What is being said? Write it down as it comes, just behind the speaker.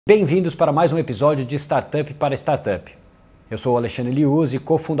Bem-vindos para mais um episódio de Startup para Startup. Eu sou o Alexandre Liuzzi,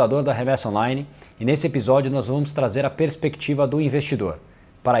 co-fundador da Remessa Online, e nesse episódio nós vamos trazer a perspectiva do investidor.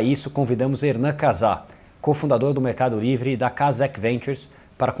 Para isso, convidamos Hernan Kazah, co-fundador do Mercado Livre e da Kaszek Ventures,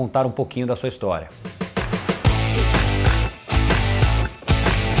 para contar um pouquinho da sua história.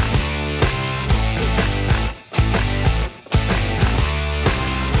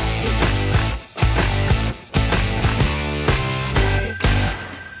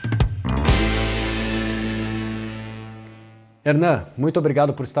 Hernan, muito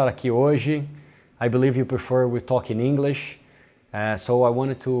obrigado por estar aqui hoje. I believe you prefer we talk in English. So I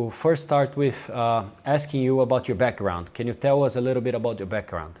wanted to first start with asking you about your background. Can you tell us a little bit about your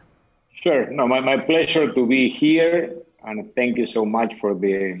background? Sure. No, my pleasure to be here, and thank you so much for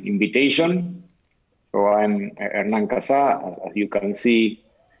the invitation. So I'm Hernan Kazah. As you can see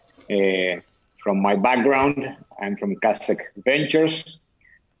from my background, I'm from Kaszek Ventures.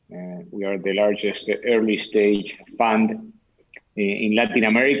 We are the largest early stage fund in Latin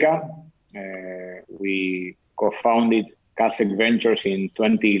America. We co-founded Kaszek Ventures in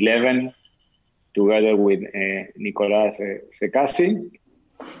 2011 together with Nicolas Sekassi,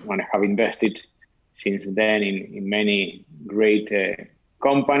 and have invested since then in many great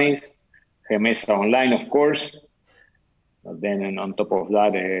companies. Remessa Online, of course. But then on top of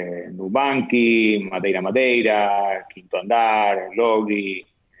that, Nubanki, Madeira, Quinto Andar, Logi,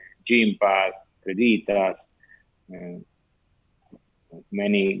 Gympass, Creditas,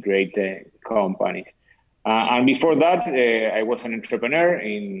 many great companies. And before that, I was an entrepreneur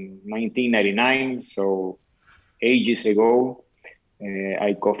in 1999, so ages ago.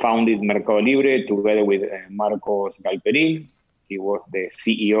 I co-founded Mercado Livre together with Marcos Galperin. He was the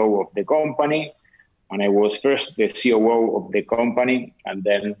CEO of the company, and I was first the COO of the company, and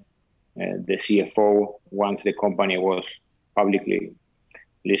then the CFO once the company was publicly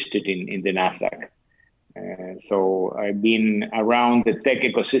listed in the Nasdaq. So I've been around the tech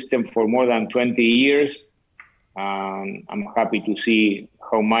ecosystem for more than 20 years. I'm happy to see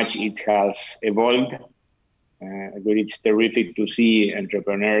how much it has evolved. But it's terrific to see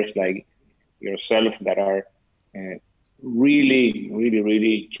entrepreneurs like yourself that are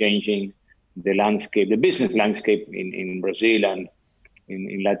really changing the landscape, the business landscape in Brazil and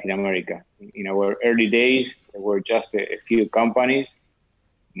in Latin America. In our early days, there were just a few companies,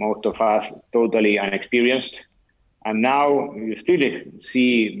 most of us totally inexperienced. And now you still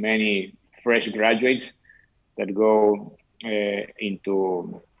see many fresh graduates that go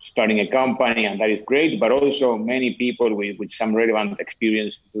into starting a company, and that is great, but also many people with some relevant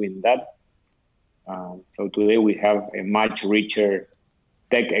experience doing that. So today we have a much richer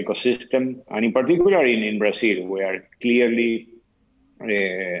tech ecosystem, and in particular in Brazil, where clearly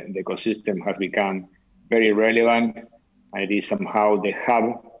the ecosystem has become very relevant, and it is somehow the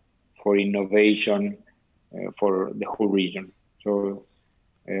hub for innovation for the whole region. So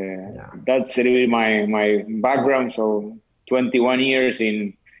that's a little bit my background. So 21 years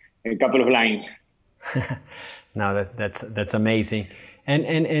in a couple of lines. No, that's amazing. And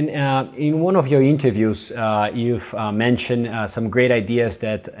in one of your interviews, you've mentioned some great ideas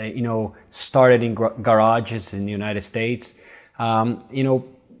that started in garages in the United States.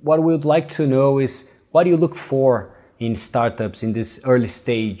 What we would like to know is, what do you look for in startups in this early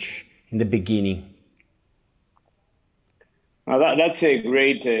stage, in the beginning? That's a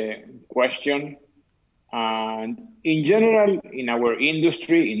great question. And in general, in our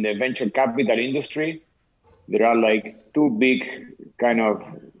industry, in the venture capital industry, there are like two big kind of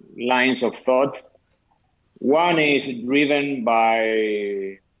lines of thought. One is driven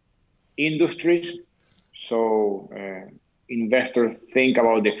by industries. So investors think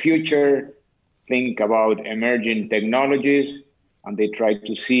about the future, think about emerging technologies, and they try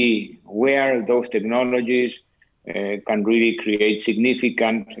to see where those technologies can really create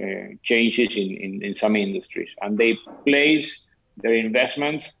significant changes in some industries. And they place their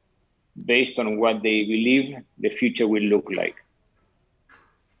investments based on what they believe the future will look like.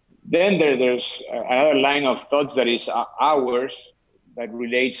 Then there's another line of thoughts that is ours, that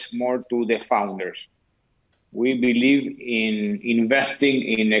relates more to the founders. We believe in investing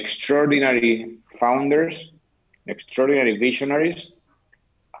in extraordinary founders, extraordinary visionaries.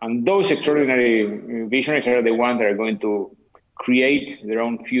 And those extraordinary visionaries are the ones that are going to create their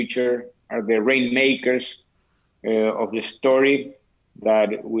own future, are the rainmakers of the story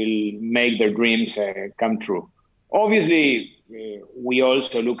that will make their dreams come true. Obviously, we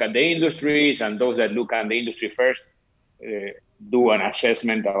also look at the industries, and those that look at the industry first do an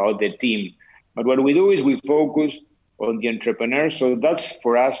assessment about the team. But what we do is we focus on the entrepreneurs. So that's,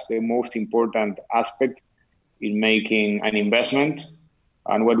 for us, the most important aspect in making an investment.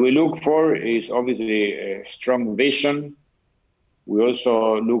 And what we look for is obviously a strong vision. We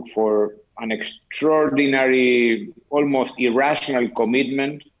also look for an extraordinary, almost irrational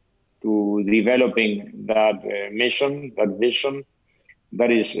commitment to developing that mission, that vision.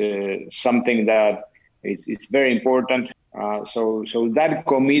 That is something that it's very important. So that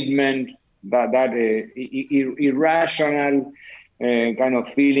commitment, that irrational kind of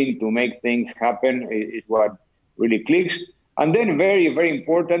feeling to make things happen is what really clicks. And then very, very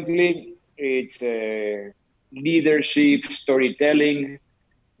importantly, it's leadership, storytelling.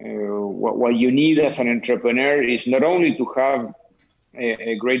 What you need as an entrepreneur is not only to have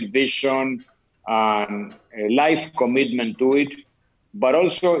a great vision and a life commitment to it, but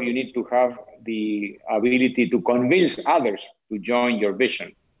also you need to have the ability to convince others to join your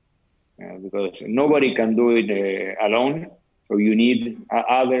vision, because nobody can do it alone. So you need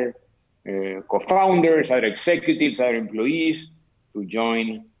other co-founders, other executives, other employees to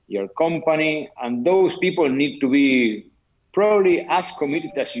join your company. And those people need to be probably as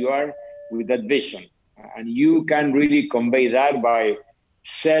committed as you are with that vision. And you can really convey that by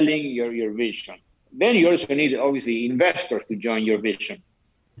selling your vision. Then you also need, obviously, investors to join your vision.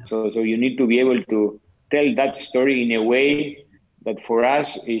 So you need to be able to tell that story in a way that for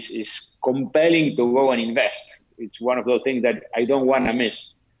us is compelling to go and invest. It's one of those things that I don't want to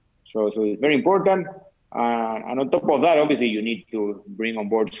miss. So it's very important. And on top of that, obviously, you need to bring on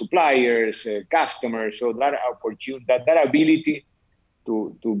board suppliers, customers. So that opportunity, that ability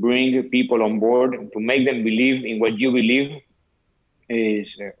to bring people on board, to make them believe in what you believe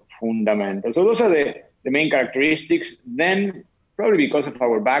is fundamental. So those are the main characteristics. Then, probably because of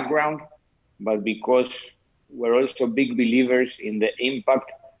our background, but because we're also big believers in the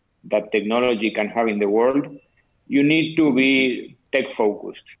impact that technology can have in the world, you need to be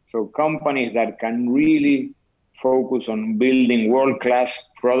tech-focused. So companies that can really focus on building world-class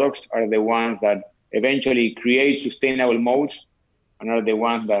products are the ones that eventually create sustainable moats and are the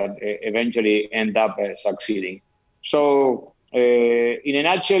ones that eventually end up succeeding. So in a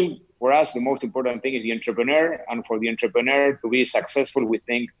nutshell, for us, the most important thing is the entrepreneur. And for the entrepreneur to be successful, we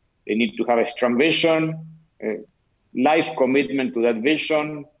think they need to have a strong vision, life commitment to that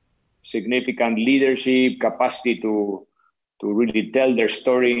vision, significant leadership, capacity to really tell their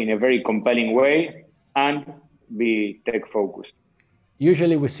story in a very compelling way, and be tech-focused.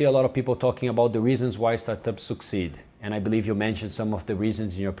 Usually we see a lot of people talking about the reasons why startups succeed. And I believe you mentioned some of the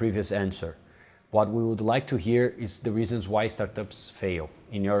reasons in your previous answer. What we would like to hear is the reasons why startups fail,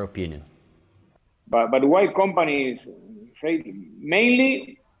 in your opinion. But why companies fail?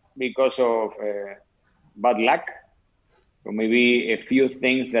 Mainly because of bad luck. So maybe a few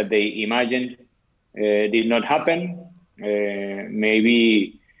things that they imagined did not happen.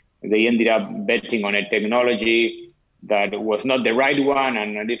 Maybe they ended up betting on a technology that was not the right one,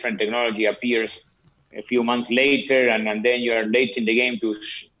 and a different technology appears a few months later, and then you are late in the game to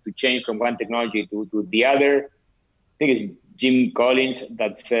change from one technology to the other. I think it's Jim Collins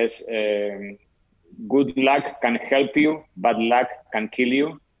that says, good luck can help you, bad luck can kill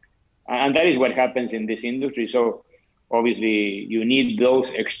you. And that is what happens in this industry. So obviously you need those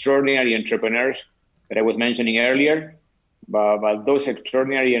extraordinary entrepreneurs that I was mentioning earlier, but those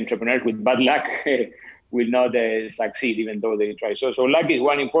extraordinary entrepreneurs with bad luck will not succeed even though they try. So luck is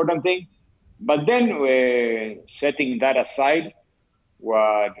one important thing. But then setting that aside,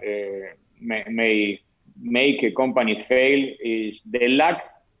 what may make a company fail is the lack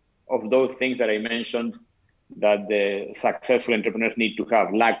of those things that I mentioned that the successful entrepreneurs need to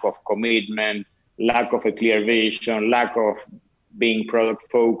have: lack of commitment, lack of a clear vision, lack of being product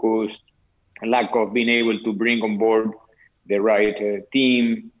focused, lack of being able to bring on board the right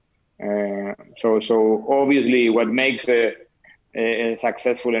team. So obviously what makes a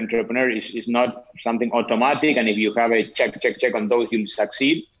successful entrepreneur is not something automatic, and if you have a check on those, you'll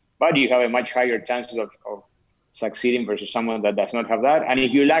succeed, but you have a much higher chances of succeeding versus someone that does not have that. And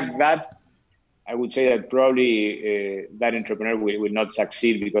if you lack that, I would say that probably that entrepreneur will not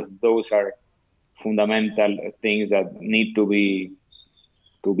succeed, because those are fundamental things that need to be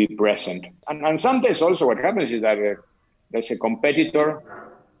present. And sometimes also what happens is that there's a competitor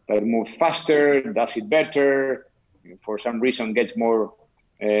that moves faster, does it better, for some reason gets more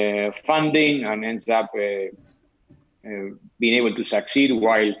funding, and ends up being able to succeed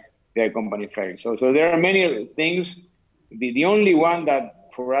while their company fails. So there are many things. The only one that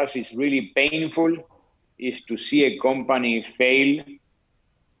for us is really painful is to see a company fail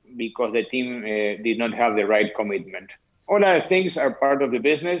because the team did not have the right commitment. All other things are part of the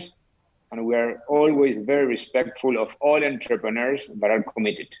business, and we are always very respectful of all entrepreneurs that are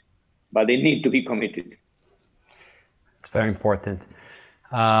committed, but they need to be committed. It's very important.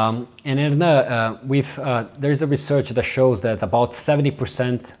 And in there's a research that shows that about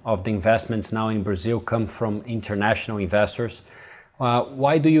 70% of the investments now in Brazil come from international investors.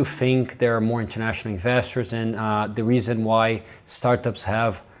 Why do you think there are more international investors, and the reason why startups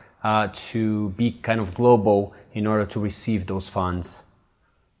have to be kind of global in order to receive those funds?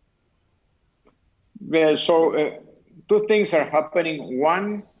 Well, so two things are happening.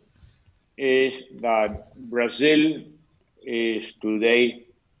 One is that Brazil is today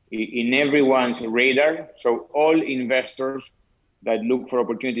in everyone's radar. So all investors that look for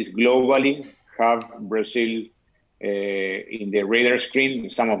opportunities globally have Brazil in the radar screen.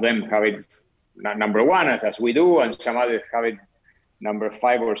 Some of them have it number one, as we do, and some others have it number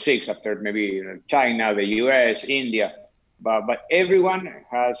 5 or 6 after maybe China, the US, India. But everyone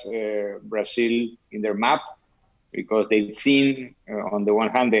has Brazil in their map because they've seen, on the one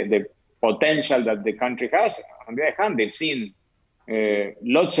hand, the potential that the country has. On the other hand, they've seen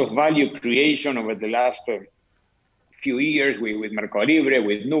lots of value creation over the last few years with Mercado Livre,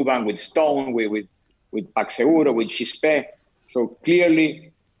 with Nubank, with Stone, with PagSeguro, with Xispe. So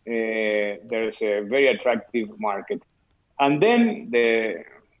clearly, there's a very attractive market. And then the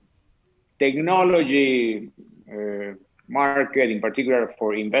technology market, in particular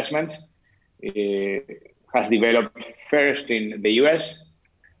for investments, has developed first in the US,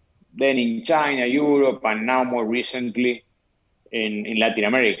 then in China, Europe, and now more recently in Latin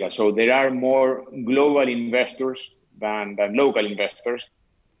America. So there are more global investors than local investors.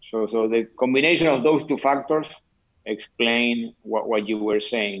 So the combination of those two factors explain what you were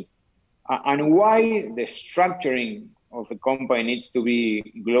saying. And why the structuring of a company needs to be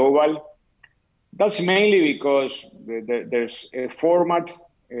global. That's mainly because there's a format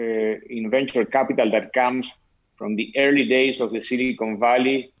in venture capital that comes from the early days of the Silicon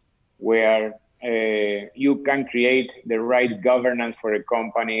Valley, where you can create the right governance for a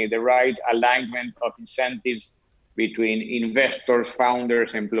company, the right alignment of incentives between investors,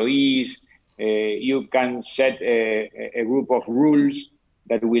 founders, employees. You can set a group of rules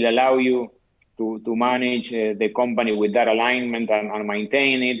that will allow you to manage the company with that alignment and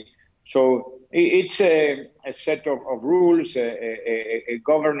maintain it. So it's a set of rules, a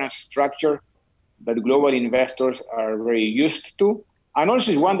governance structure that global investors are very used to. And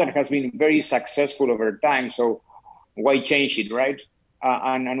also is one that has been very successful over time. So why change it, right?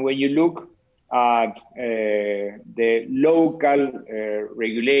 And when you look at the local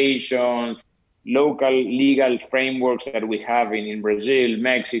regulations, local legal frameworks that we have in Brazil,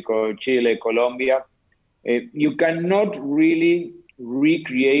 Mexico, Chile, Colombia, you cannot really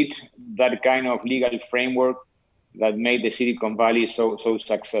recreate that kind of legal framework that made the Silicon Valley so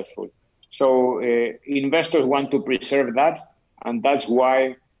successful. So investors want to preserve that, and that's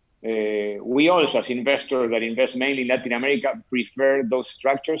why we also, as investors that invest mainly in Latin America, prefer those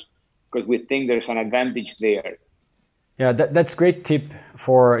structures because we think there's an advantage there. Yeah, that's a great tip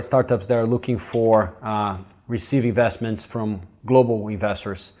for startups that are looking for receive investments from global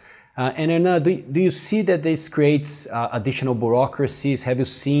investors. And do you see that this creates additional bureaucracies? Have you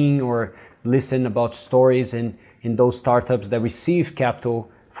seen or listened about stories in those startups that receive capital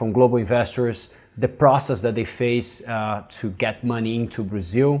from global investors, the process that they face to get money into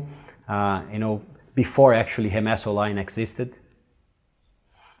Brazil, before actually Remessa Online existed?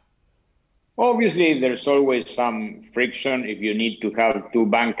 Obviously, there's always some friction if you need to have 2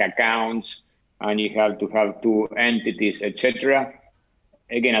 bank accounts and you have to have 2 entities, etc.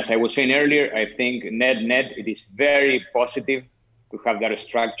 Again, as I was saying earlier, I think net, it is very positive to have that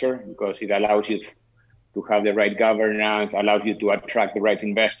structure because it allows you to have the right governance, allows you to attract the right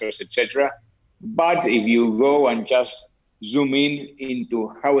investors, etc. But if you go and just zoom in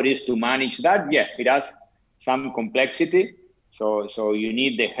into how it is to manage that, yeah, it has some complexity. So you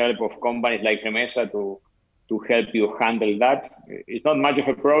need the help of companies like Remessa to help you handle that. It's not much of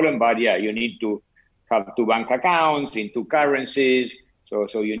a problem, but yeah, you need to have 2 bank accounts in 2 currencies.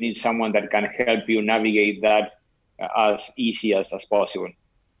 So you need someone that can help you navigate that as easy as possible.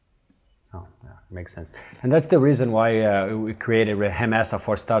 Oh, yeah, makes sense. And that's the reason why we created Remessa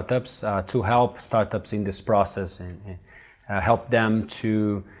for startups, to help startups in this process and help them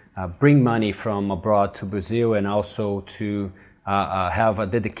to bring money from abroad to Brazil, and also to have a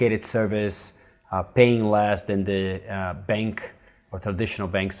dedicated service, paying less than the bank or traditional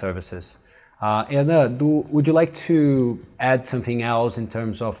bank services. Would you like to add something else in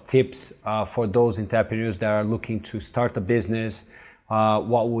terms of tips for those entrepreneurs that are looking to start a business?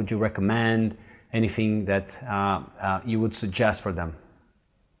 What would you recommend? Anything that you would suggest for them?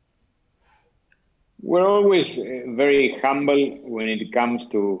 We're always very humble when it comes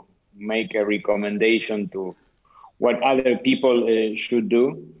to make a recommendation to what other people should do.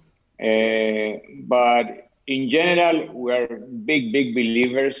 But in general, we're big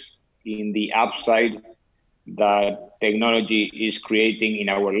believers in the upside that technology is creating in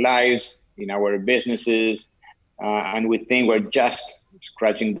our lives, in our businesses, and we think we're just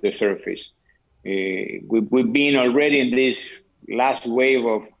scratching the surface. We've been already in this last wave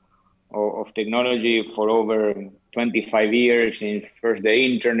of technology for over 25 years, since first the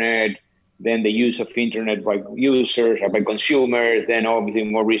internet, then the use of internet by users, by consumers, then obviously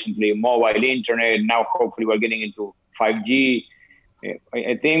more recently mobile internet. Now hopefully we're getting into 5G.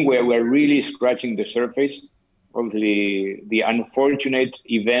 I think we're really scratching the surface. Obviously, the unfortunate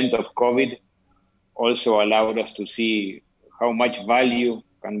event of COVID also allowed us to see how much value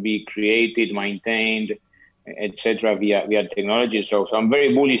can be created, maintained, etc. via technology. So I'm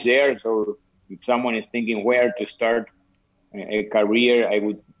very bullish there. So if someone is thinking where to start a career, I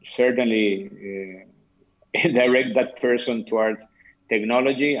would certainly direct that person towards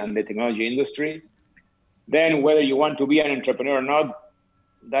technology and the technology industry. Then whether you want to be an entrepreneur or not,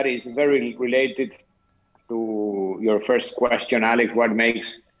 that is very related to your first question, Alex, what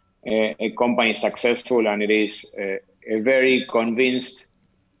makes a company successful? And it is a very convinced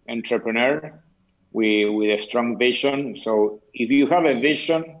entrepreneur with a strong vision. So if you have a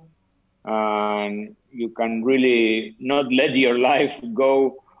vision and you can really not let your life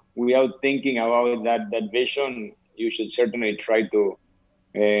go without thinking about that vision, you should certainly try to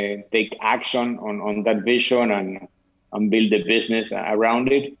take action on that vision and build a business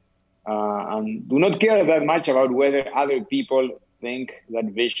around it. And do not care that much about whether other people think that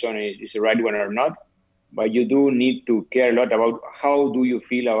vision is the right one or not, but you do need to care a lot about how do you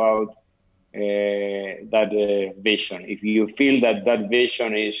feel about that vision. If you feel that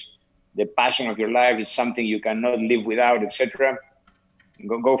vision is the passion of your life, is something you cannot live without, etc.,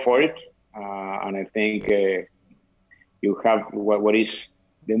 go for it. And I think you have what is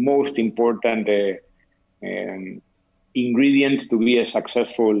the most important ingredient to be a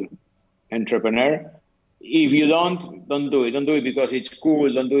successful entrepreneur. If you don't do it. Don't do it because it's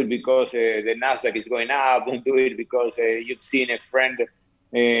cool. Don't do it because the Nasdaq is going up. Don't do it because you've seen a friend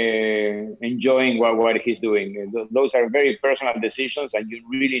enjoying what he's doing. Those are very personal decisions, and you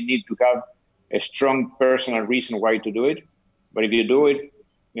really need to have a strong personal reason why to do it. But if you do it,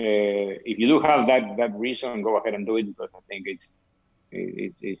 if you do have that reason, go ahead and do it, because I think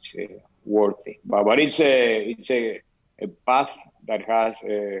it's worthy. But it's a path that has.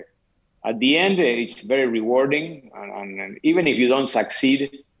 At the end, it's very rewarding, and even if you don't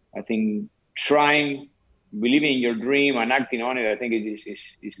succeed, I think trying, believing in your dream and acting on it, I think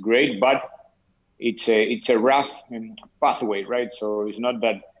is great. But it's a rough pathway, right? So it's not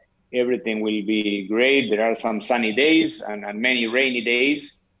that everything will be great. There are some sunny days and many rainy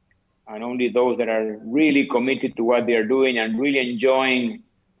days, and only those that are really committed to what they are doing and really enjoying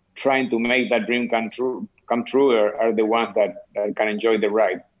trying to make that dream come true are the ones that can enjoy the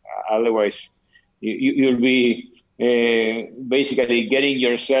ride. Otherwise, you'll be basically getting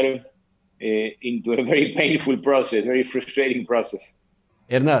yourself into a very painful process, very frustrating process.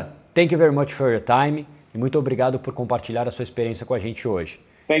 Hernan, thank you very much for your time e muito obrigado por compartilhar a sua experiência com a gente hoje.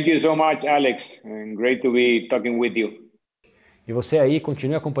 Thank you so much, Alex. And great to be talking with you. E você aí,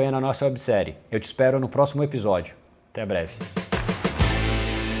 continue acompanhando a nossa websérie. Eu te espero no próximo episódio. Até breve.